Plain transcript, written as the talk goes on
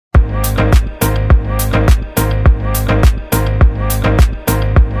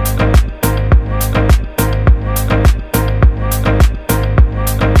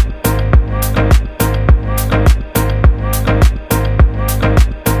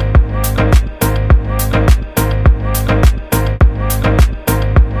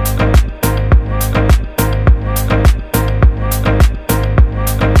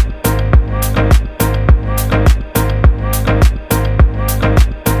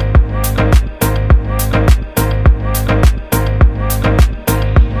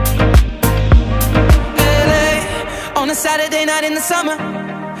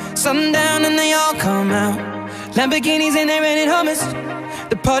summer. Sundown and they all come out. Lamborghinis and they're renting Hummers.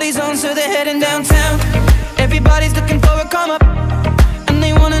 The party's on, so they're heading downtown. Everybody's looking for a come up, and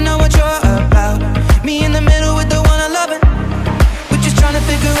they wanna know what you're about. Me in the middle with the one I love it. We're just trying to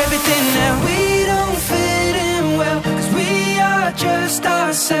figure everything out. We don't fit in well, cause we are just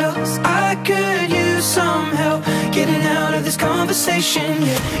ourselves. I could use some help getting out of this conversation,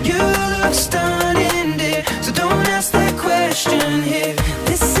 yeah. You look stunning, dear, so don't ask that question here.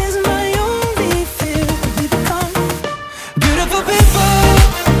 This is my only fear, we become beautiful people.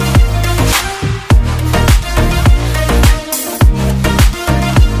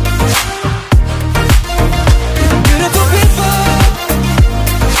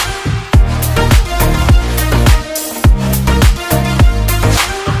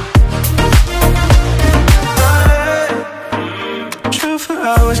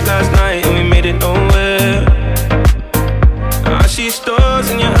 Last night and we made it nowhere. I see stars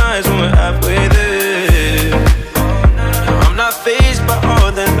in your eyes when we're halfway there. I'm not fazed by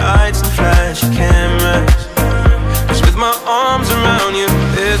all the lights and flashy cameras, 'cause with my arms around you,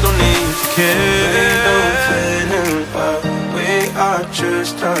 there's no need to care. We don't fit in well, we are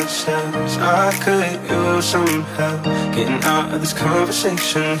just ourselves. I could use some help getting out of this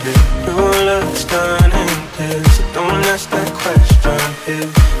conversation here. You look stunning, dear, so don't ask that question here.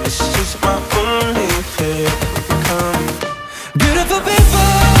 This is my only fear, we become beautiful people.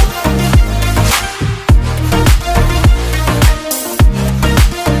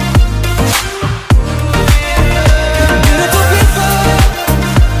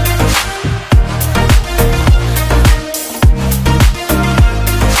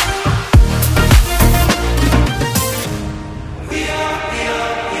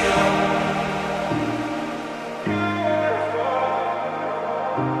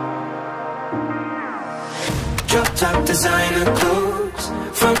 Top designer clothes,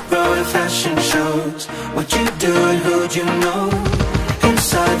 front row to fashion shows. What you do and who'd you know?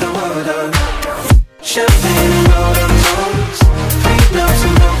 Inside the world of champagne